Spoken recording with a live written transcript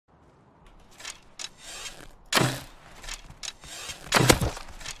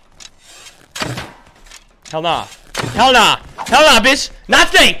Hell nah. Hell nah. Hell nah, bitch. Not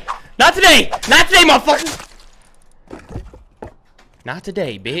today. Not today. Not today, motherfucker. Not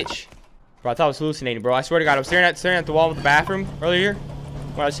today, bitch. Bro, I thought I was hallucinating, bro. I swear to God, I was staring at the wall with the bathroom earlier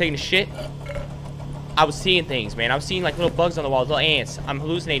when I was taking a shit. I was seeing things, man. I was seeing like little bugs on the wall, little ants. I'm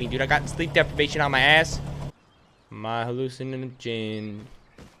hallucinating, dude. I got sleep deprivation on my ass. My hallucinogen.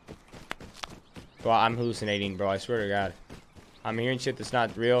 Bro, I'm hallucinating, bro. I swear to God. I'm hearing shit that's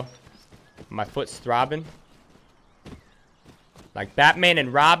not real. My foot's throbbing. Like Batman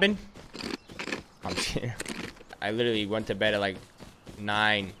and Robin. I literally went to bed at like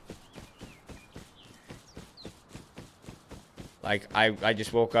 9. Like I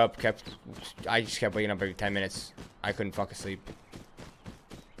just woke up, I just kept waking up every 10 minutes. I couldn't fucking sleep.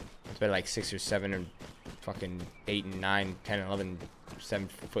 It's been like 6 or 7 and fucking 8 and 9, 10 and 11, 7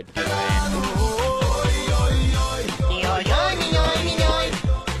 foot deep man.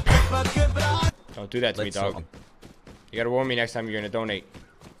 Don't do that to me, dog. You gotta warn me next time you're gonna donate.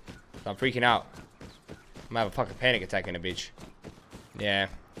 I'm freaking out. I'm gonna have a fucking panic attack in a bitch. Yeah.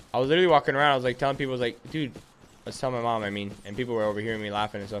 I was literally walking around, I was like telling people, I was like, dude, let's tell my mom, I mean, and people were overhearing me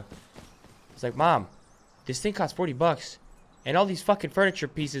laughing and stuff. It's like, Mom, this thing costs 40 bucks. And all these fucking furniture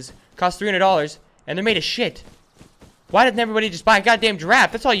pieces cost $300, and they're made of shit. Why didn't everybody just buy a goddamn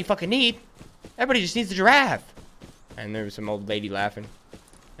giraffe? That's all you fucking need. Everybody just needs a giraffe. And there was some old lady laughing.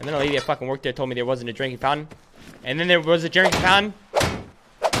 And then a lady that fucking worked there told me there wasn't a drinking fountain. And then there was a drinking fountain.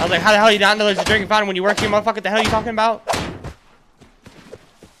 I was like, how the hell you not know there's a drinking fountain when you work here, motherfucker? What the hell are you talking about?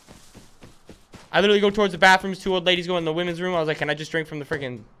 I literally go towards the bathrooms. 2 old ladies go in the women's room. I was like, can I just drink from the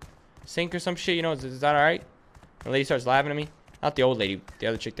freaking sink or some shit? You know, is that alright? The lady starts laughing at me. Not the old lady. The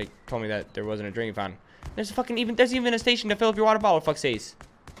other chick that told me that there wasn't a drinking fountain. There's even a station to fill up your water bottle, fuck's sakes.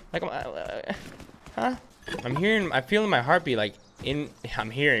 Like, huh? I'm feeling my heartbeat, like,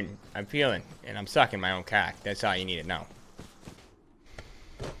 I'm feeling, and I'm sucking my own cock. That's all you need to know.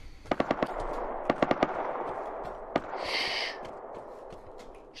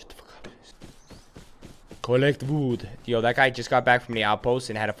 Shut the fuck up. Collect wood. Yo, that guy just got back from the outpost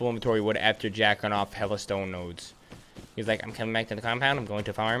and had a full inventory of wood after jacking off hella stone nodes. He was like, I'm coming back to the compound. I'm going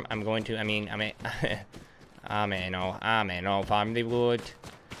to farm. I'm going to farm the wood.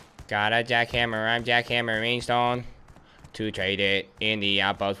 Got a jackhammer. I'm jackhammering stone to trade it in the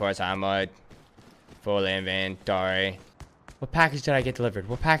outpost for some wood. Full inventory. What package did I get delivered?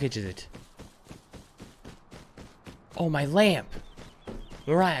 What package is it? Oh, my lamp.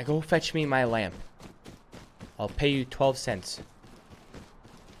 Mariah, go fetch me my lamp. I'll pay you 12 cents.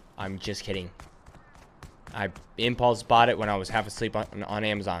 I'm just kidding. I impulse bought it when I was half asleep on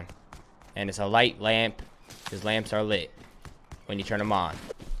Amazon. And it's a light lamp. Because lamps are lit when you turn them on.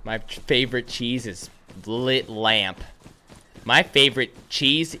 My favorite cheese is lit lamp. My favorite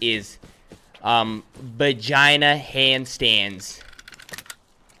cheese is vagina handstands.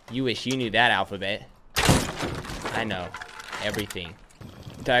 You wish you knew that alphabet. I know everything.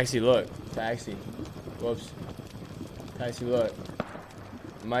 Taxi, look. Taxi. Whoops. Taxi, look.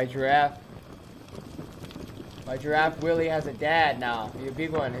 My giraffe Willie has a dad now. He's a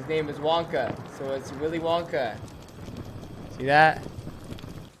big one. His name is Wonka. So it's Willy Wonka. See that?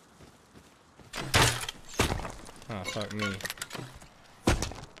 Oh, fuck me.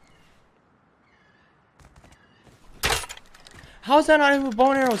 How's that not even with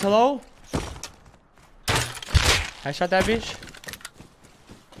bow and arrows? Hello? I shot that bitch?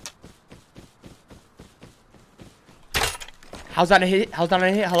 How's that a hit? How's that not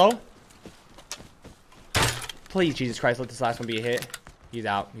a hit? Hello? Please, Jesus Christ, let this last one be a hit. He's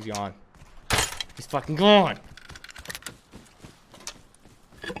out. He's gone. He's fucking gone.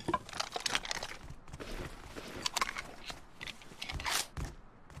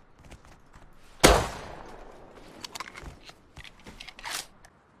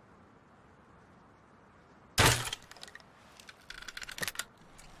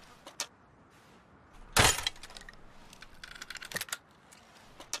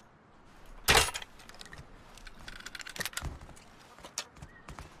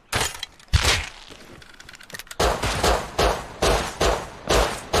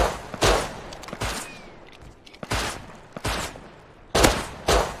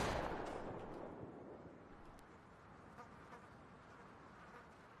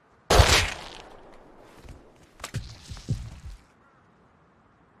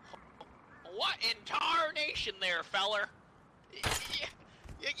 What in tarnation there, feller? Yeah,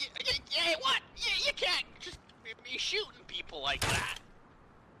 what? You can't just be shooting people like that.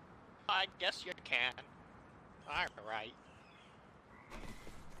 I guess you can. Alright.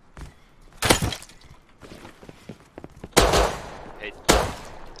 Hey.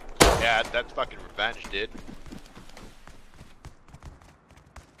 Yeah, that's fucking revenge, dude.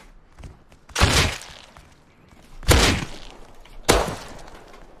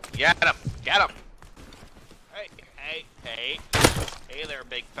 Get him! Get him! Hey, hey, hey. Hey there,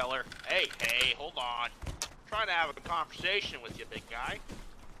 big feller. Hey, hey, hold on. I'm trying to have a conversation with you, big guy.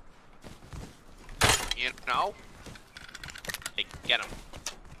 You know? Hey, get him.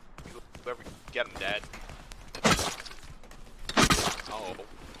 Whoever, get him, Dad. Oh.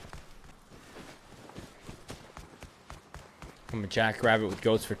 I'm a jackrabbit with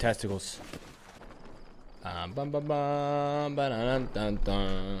goats for testicles. Bum bum bum ba dun dun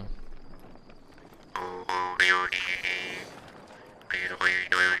dun.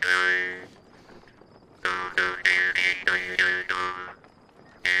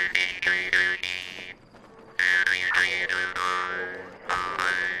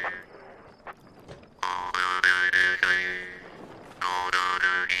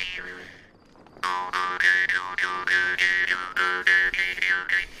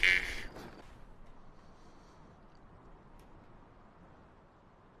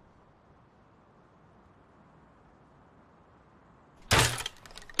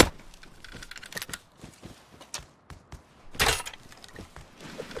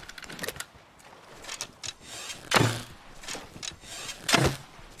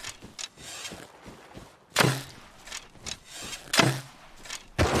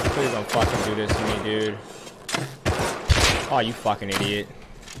 Please don't fucking do this to me, dude. Oh, you fucking idiot.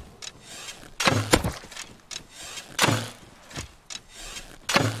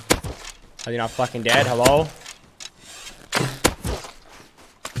 Are you not fucking dead? Hello?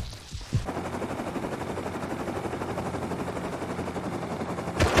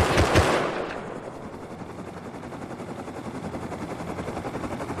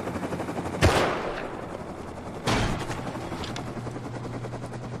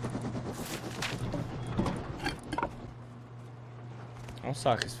 I'll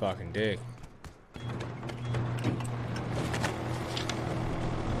suck his fucking dick.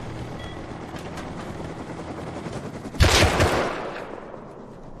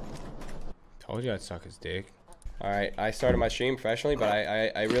 Told you I'd suck his dick. Alright, I started my stream professionally, but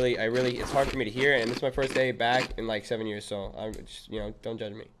I really, it's hard for me to hear, and this is my first day back in like 7 years, so I'm just, you know, don't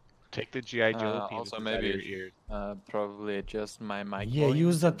judge me. Take the G.I. Joe Also maybe probably adjust my mic. Yeah, volume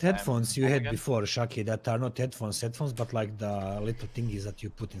use that sometime. headphones you had Again? before, Shacky, that are not headphones, but like the little thingies that you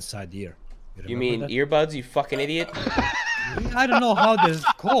put inside the ear. You mean that? earbuds, you fucking idiot? I don't know how they're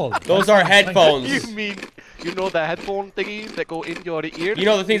called. Those are headphones. You mean, you know the headphone thingies that go in your ear? You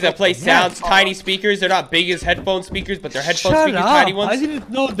know the things that play sounds, tiny speakers? They're not big as headphone speakers, but they're headphone speakers, tiny ones. I didn't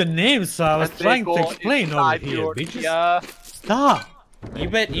know the name, so I was trying to explain over here, bitches. Stop! You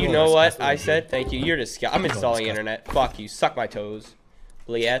bet you know what I said? Thank you. You're disgusting. I'm installing internet. Fuck you. Suck my toes.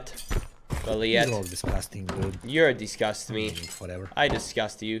 Bliet. You're all disgusting, dude. You're disgust me. Whatever. I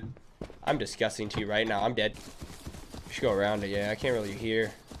disgust you. I'm disgusting to you right now. I'm dead. You should go around it. Yeah, I can't really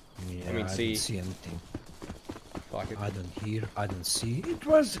hear. Yeah, I mean, see. don't see anything. Fuck it. I don't hear. I don't see. It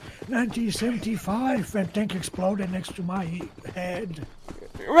was 1975 when tank exploded next to my head.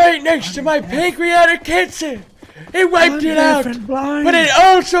 Right next to my pancreatic cancer. It wiped it out, but it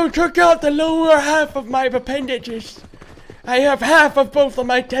also took out the lower half of my appendages. I have half of both of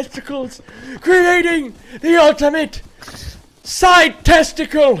my testicles, creating the ultimate side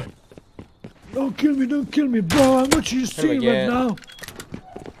testicle. Don't kill me, bro. I want you to see right now.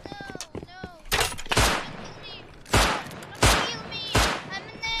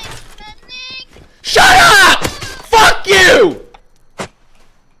 Shut up! Fuck you!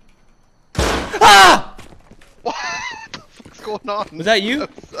 Ah! What the fuck's going on? Was that you?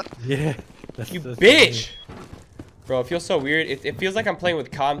 Yeah. You bitch! Bro, it feels so weird. It feels like I'm playing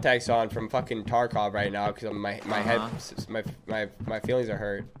with contacts on from fucking Tarkov right now because my head, my feelings are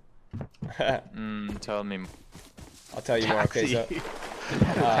hurt. Tell me. I'll tell you more. Okay, so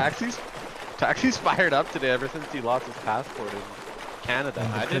Taxi's fired up today ever since he lost his passport in Canada.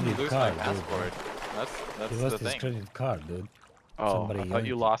 I didn't lose my passport. That's He the lost his thing. credit card, dude. Oh, I thought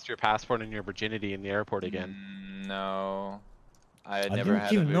you lost your passport and your virginity in the airport again. No. I I never didn't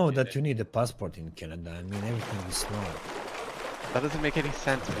had even a know virginity. that you need a passport in Canada. I mean, everything is small. That doesn't make any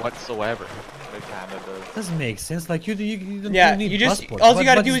sense whatsoever. But Canada. Doesn't make sense. Like you don't yeah, need you just passport. all you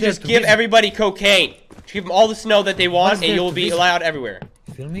gotta What do is there just to give visit? everybody cocaine. Just give them all the snow that they want, is and there you'll to be visit? allowed everywhere.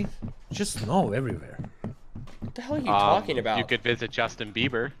 Feel me? Just snow everywhere. What the hell are you talking about? You could visit Justin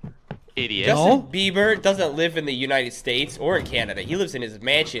Bieber. Idiot. Justin Bieber doesn't live in the United States or in Canada. He lives in his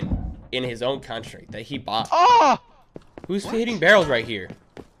mansion in his own country that he bought. Oh! Who's hitting barrels right here?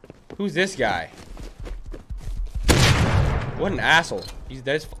 Who's this guy? What an asshole. He's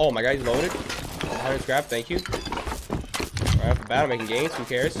dead. Oh my god, he's loaded. 100 scrap, thank you. Right off the bat, I'm making gains. Who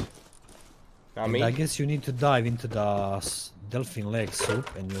cares? Not me. I guess you need to dive into the delphin leg soup,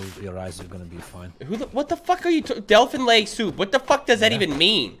 and your eyes are gonna be fine. What the fuck are you? Delphin leg soup? What the fuck does that even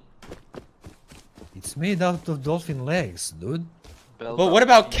mean? It's made out of dolphin legs, dude. But what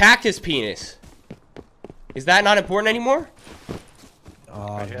about cactus penis? Is that not important anymore?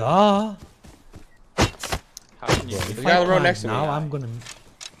 Duh. How can you? The guy on the road next to me. Now I'm gonna.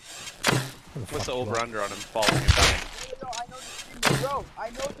 What's the over/under on him falling and dying? I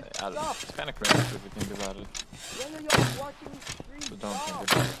don't know. It's kind of cringe if you think about it. So don't think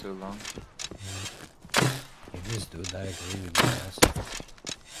about it too long. It is, dude. I agree with you guys.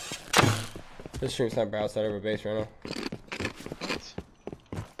 This stream's not outside of our base right now.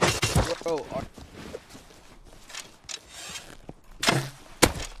 Bro,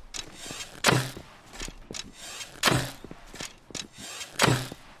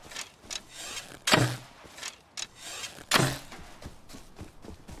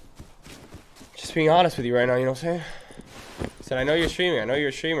 Just being honest with you right now, you know what I'm saying? I said, I know you're streaming. I know you're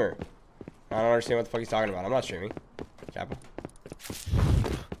a streamer. I don't understand what the fuck he's talking about. I'm not streaming. Kappa.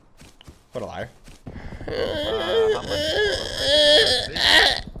 What a liar.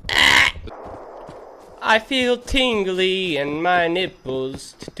 I feel tingly and my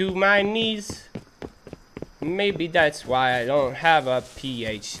nipples to my knees. Maybe that's why I don't have a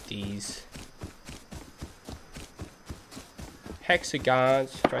PhDs.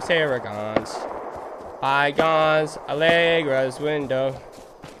 Hexagons, triceragons, bygones, Allegra's window.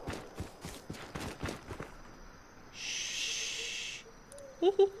 Shh.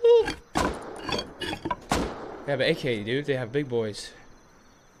 They have an AK, dude. They have big boys.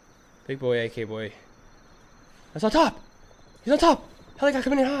 Big boy, AK boy. That's on top! He's on top! Heli guy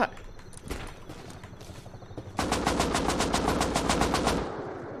coming in hot!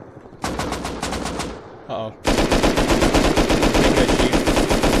 Uh-oh.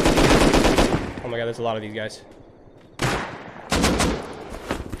 Oh my god, there's a lot of these guys.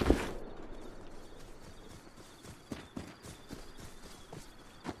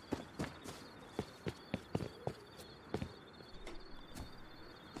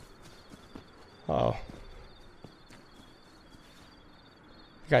 Uh-oh.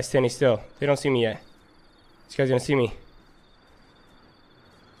 The guy's standing still. They don't see me yet. This guy's gonna see me.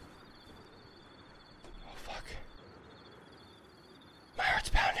 Oh fuck. My heart's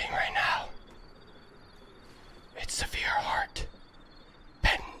pounding right now. It's severe heart.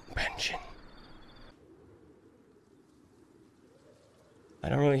 Pension. I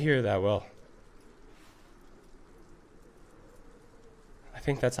don't really hear that well. I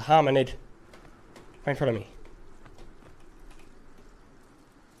think that's a hominid. Right in front of me.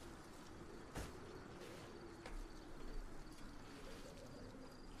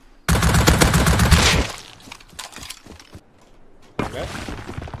 Okay.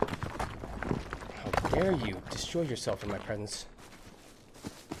 How dare you destroy yourself in my presence?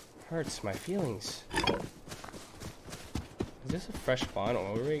 Hurts my feelings. Is this a fresh spawn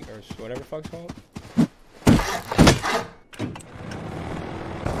or rig or whatever the fuck's called?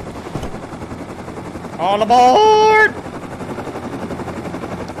 All aboard!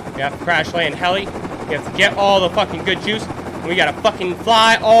 We have to crash land heli. We have to get all the fucking good juice. And we gotta fucking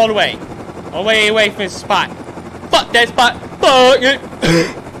fly all the way. All the way away from this spot. Fuck that spot. Fuck it.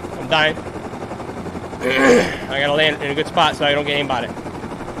 I'm dying. I gotta land in a good spot so I don't get aimbotted.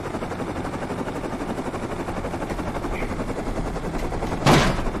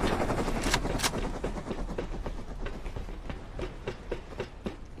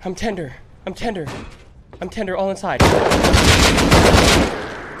 I'm tender. I'm tender. I'm tender all inside.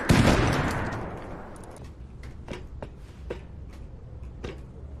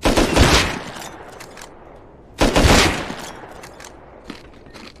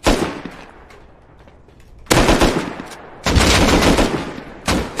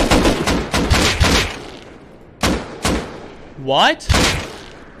 What?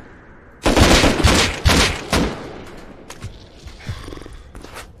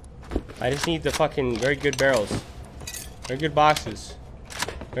 I just need the fucking very good barrels. Very good boxes.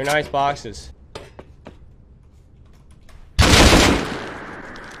 Very nice boxes.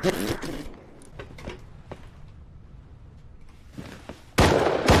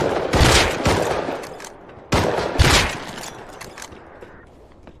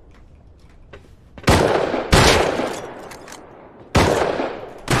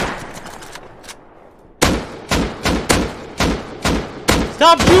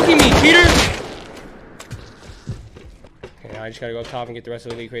 Stop juking me, cheater! Okay, now I just gotta go up top and get the rest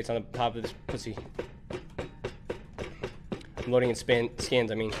of the elite crates on the top of this pussy. I'm loading in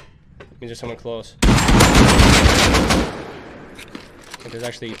skins, I mean. Means there's someone close. But there's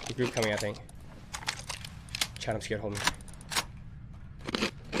actually a group coming, I think. Chat, I'm scared, hold me.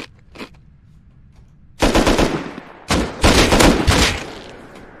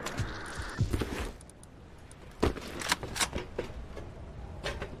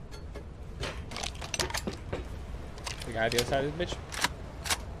 The guy at the other side of this bitch?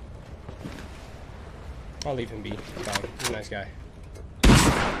 I'll leave him be. It's fine. He's a nice guy.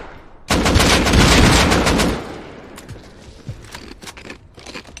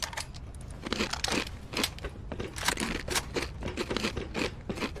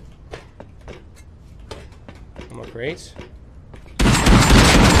 More crates.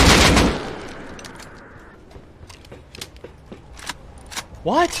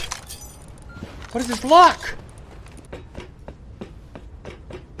 What? What is this lock?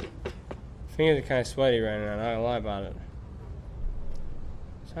 Fingers are kind of sweaty right now, not gonna lie about it.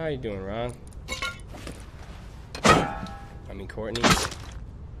 So how you doing, Ron? I mean, Courtney.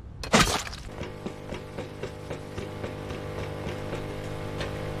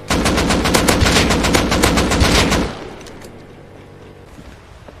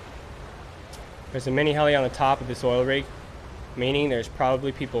 There's a mini heli on the top of this oil rig, meaning there's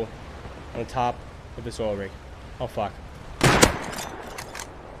probably people on the top of this oil rig. Oh fuck.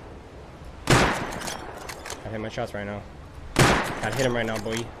 Gotta hit my shots right now. Gotta hit him right now,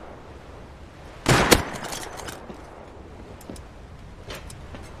 boy.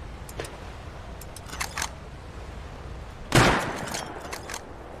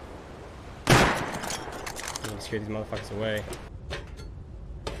 I need to scare these motherfuckers away.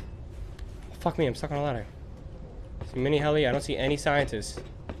 Fuck me, I'm stuck on a ladder. See mini heli, I don't see any scientists.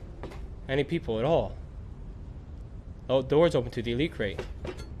 Any people at all. Oh, doors open to the elite crate.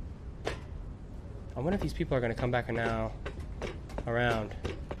 I wonder if these people are gonna come back now around.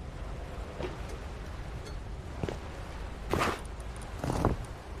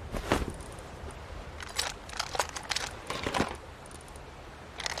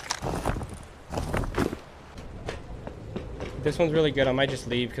 This one's really good. I might just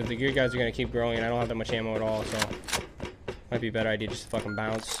leave because the gear guys are gonna keep growing and I don't have that much ammo at all, so might be a better idea just to fucking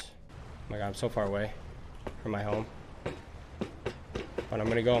bounce. Oh my god, I'm so far away from my home. But I'm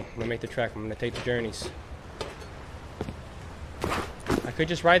gonna go. I'm gonna make the trek. I'm gonna take the journeys. I could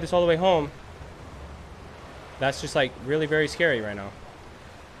just ride this all the way home. That's just like really very scary right now.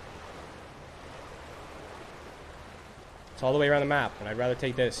 It's all the way around the map, and I'd rather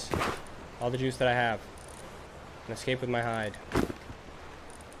take this. All the juice that I have. And escape with my hide.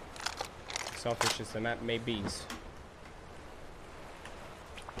 Selfish as the map may be.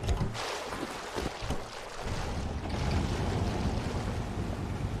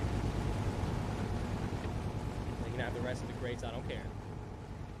 They can have the rest of the crates, I don't care.